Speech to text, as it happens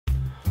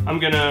I'm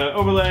gonna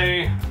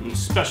overlay and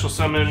special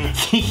summon.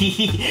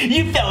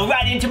 You fell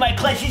right into my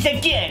clutches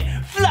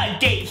again.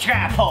 Floodgate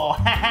trap hole.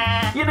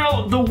 You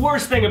know, the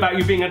worst thing about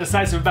you being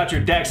undecisive about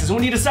your decks is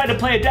when you decide to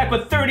play a deck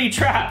with 30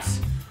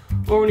 traps.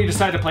 Or when you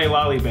decide to play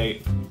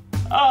Lollybait.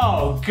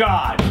 Oh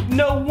God,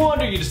 no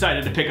wonder you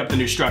decided to pick up the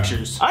new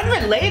structures.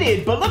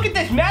 Unrelated, but look at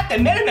this map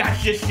that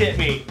MetaMax just sent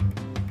me.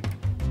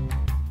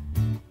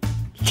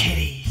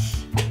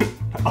 Titties.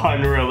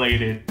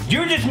 Unrelated.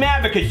 You're just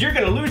mad because you're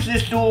gonna lose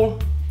this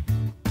duel.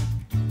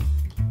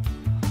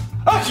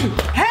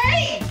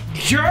 Hey!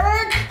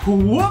 Jerk!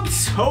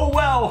 Whoops! Oh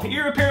well,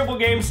 irreparable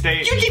game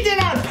state. You did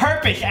that on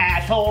purpose,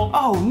 asshole!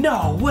 Oh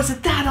no, was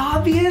it that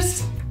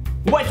obvious?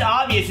 What's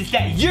obvious is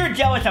that you're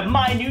jealous of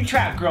my new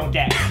Trap Girl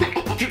deck.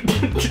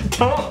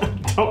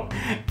 Don't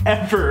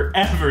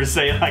ever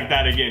say it like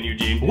that again,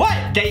 Eugene.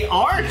 What? They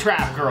are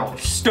Trap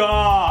Girls.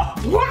 Stop!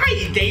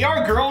 Why? They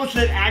are girls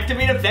that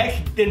activate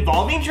effects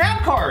involving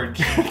trap cards.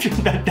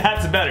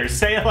 That's better,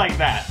 say it like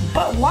that.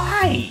 But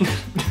why?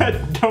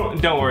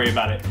 Don't worry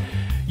about it.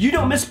 You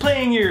don't miss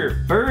playing your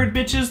bird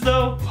bitches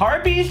though?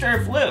 Harpies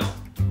or Flu?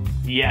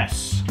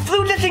 Yes.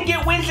 Flu doesn't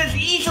get wins as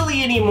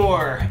easily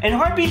anymore, and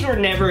Harpies were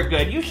never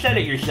good. You said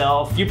it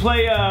yourself. You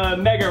play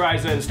Mega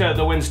Ryza instead of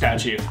the Wind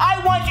Statue.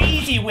 I want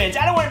easy wins.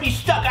 I don't want to be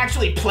stuck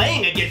actually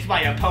playing against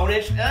my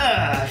opponents.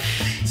 Ugh.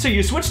 So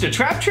you switched to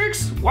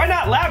Traptrix? Why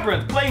not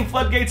Labyrinth? Playing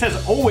Floodgates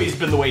has always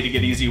been the way to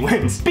get easy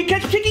wins.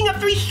 Because picking up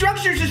 3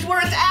 structures is where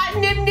it's at,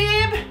 Nib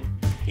Nib.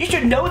 You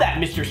should know that,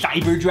 Mr.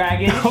 Cyber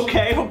Dragon.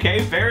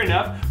 Okay, fair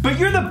enough. But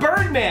you're the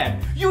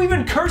Birdman. You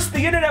even cursed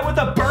the internet with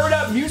a bird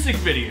up music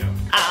video.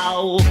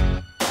 Ow.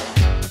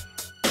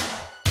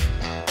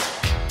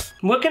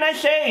 What can I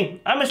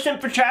say? I'm a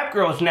simp for trap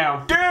girls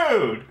now.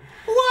 Dude!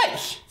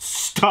 What?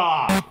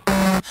 Stop.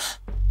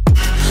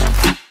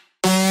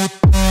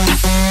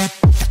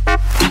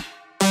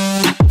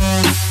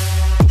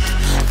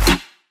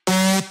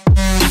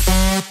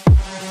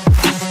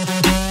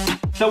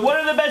 So what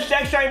are the best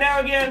decks right now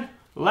again?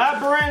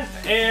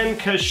 Labyrinth and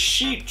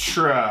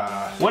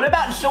Kashitra. What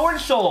about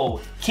Sword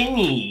Soul?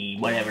 Tinny,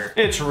 whatever.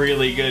 It's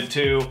really good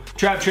too.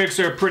 Traptrix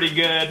are pretty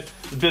good.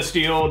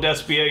 Bestial,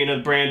 Despia, you know,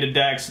 the branded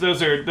decks.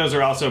 Those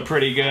are also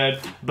pretty good.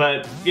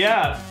 But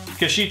yeah,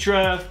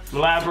 Kashitra,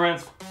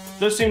 Labyrinth,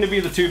 those seem to be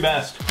the 2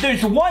 best.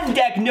 There's one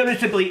deck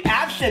noticeably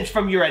absent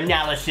from your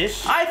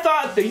analysis. I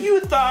thought that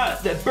you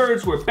thought that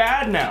birds were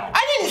bad now.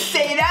 I didn't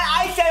say that.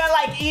 I said I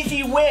like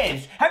easy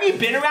wins. Have you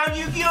been around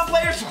Yu-Gi-Oh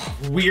players?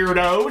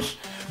 Weirdos.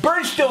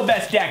 Bird's still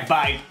best deck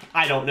by,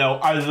 I don't know,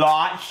 a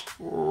lot.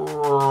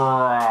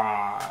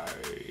 Right.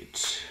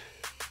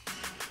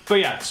 But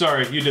yeah,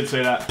 sorry, you did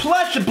say that.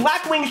 Plus,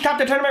 Black Wings topped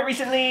the tournament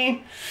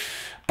recently.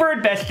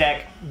 Bird best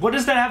deck. What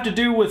does that have to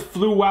do with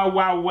flu wow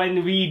wow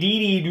when we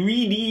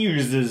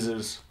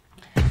uses?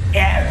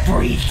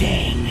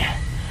 Everything.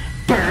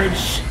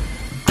 Bird's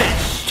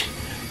best,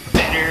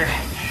 better,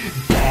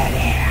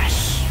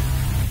 badass.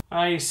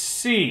 I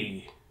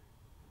see.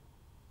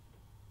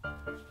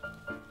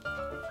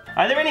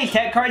 Are there any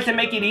tech cards that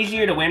make it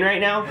easier to win right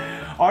now?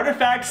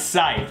 Artifact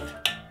Scythe.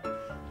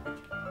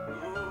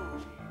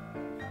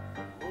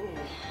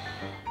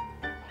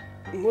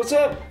 What's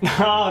up?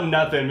 Oh,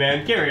 nothing,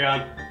 man. Carry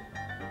on.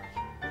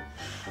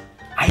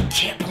 I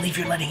can't believe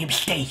you're letting him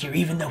stay here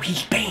even though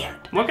he's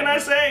banned. What can I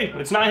say?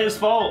 It's not his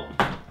fault.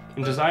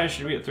 And Desire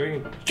should be at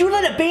 3. You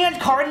let a banned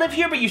card live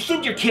here, but you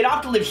send your kid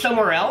off to live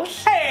somewhere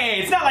else?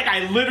 Hey, it's not like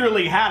I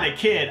literally had a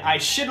kid. I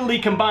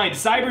shittily combined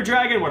Cyber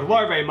Dragon with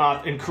Larvae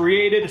Moth and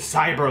created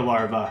Cyber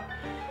Larva.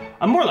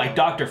 I'm more like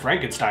Dr.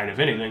 Frankenstein, if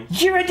anything.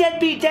 You're a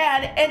deadbeat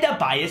dad and a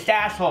biased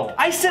asshole.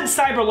 I sent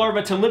Cyber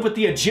Larva to live with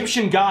the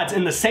Egyptian gods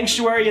in the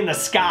sanctuary in the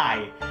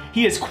sky.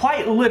 He is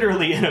quite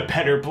literally in a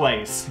better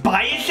place.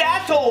 Biased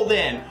asshole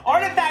then.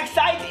 Artifact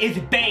Scythe is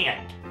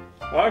banned.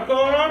 What's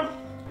going on?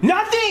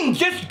 Nothing,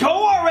 just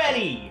go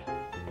already.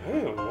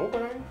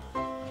 Okay.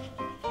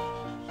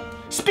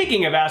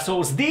 Speaking of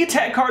assholes, the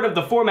tech card of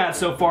the format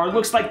so far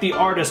looks like the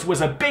artist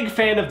was a big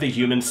fan of the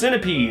Human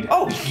Centipede.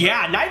 Oh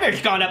yeah, Nightmare's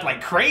gone up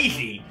like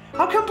crazy.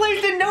 How come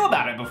players didn't know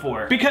about it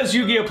before? Because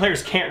Yu-Gi-Oh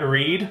players can't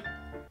read.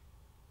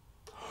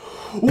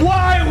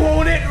 Why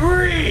won't it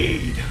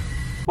read?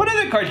 What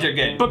other cards are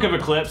good? Book of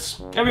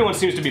Eclipse. Everyone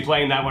seems to be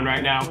playing that one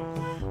right now.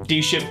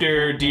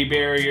 D-Shifter,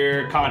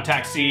 D-Barrier,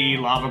 Contact C,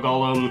 Lava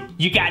Golem.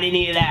 You got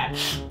any of that?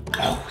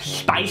 Oh,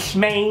 Spice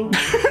Mane?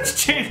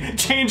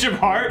 Change of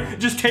heart.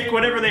 Just take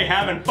whatever they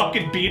have and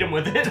fucking beat them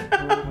with it.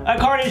 A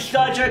card is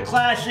such a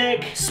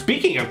classic.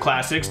 Speaking of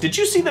classics, did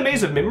you see the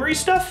Maze of Memory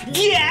stuff?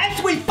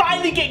 Yes, we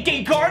finally get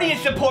Gay Guardian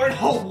support.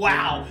 Oh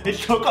wow, it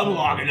took them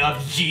long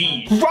enough,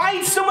 jeez.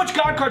 Right, so much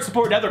God card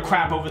support and other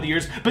crap over the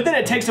years, but then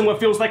it takes them what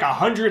feels like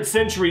 100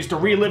 centuries to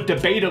relive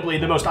debatably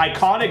the most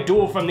iconic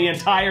duel from the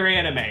entire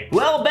anime.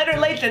 Well, better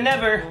late than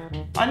never.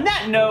 On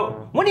that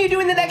note, when are you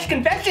doing the next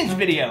Confessions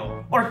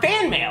video? Or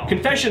fan mail?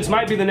 Confessions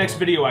might be the next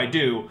video I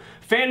do.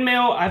 Fan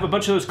mail, I have a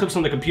bunch of those clips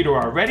on the computer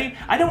already.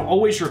 I don't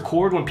always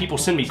record when people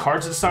send me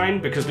cards to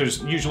sign because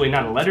there's usually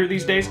not a letter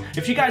these days.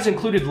 If you guys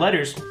included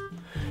letters,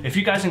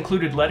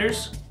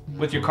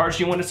 with your cards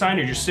you want to sign,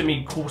 or just send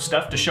me cool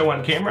stuff to show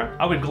on camera,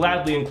 I would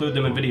gladly include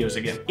them in videos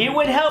again. It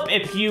would help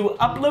if you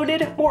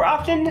uploaded more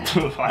often.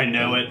 I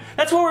know it.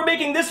 That's why we're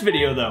making this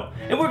video though.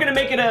 And we're gonna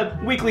make it a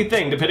weekly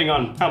thing depending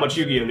on how much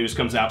Yu-Gi-Oh news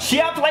comes out.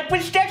 See up like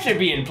which decks are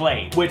being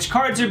played, Which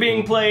cards are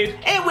being played,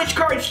 and which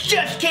cards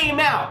just came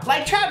out,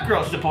 like Trap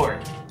Girl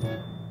support.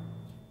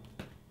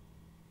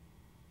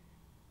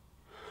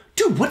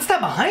 Dude, what's that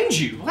behind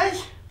you?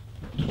 What?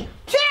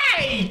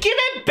 Hey, give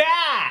it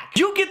back!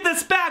 You'll get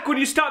this back when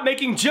you stop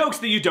making jokes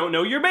that you don't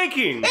know you're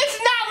making. It's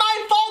not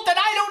my fault that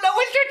I don't know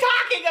what you're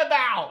talking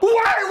about!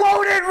 Why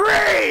won't it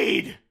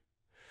read?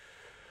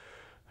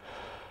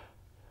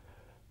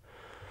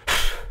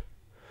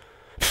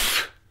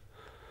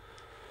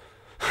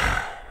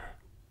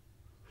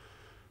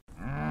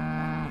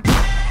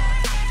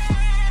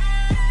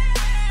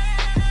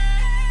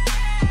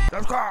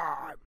 Subscribe!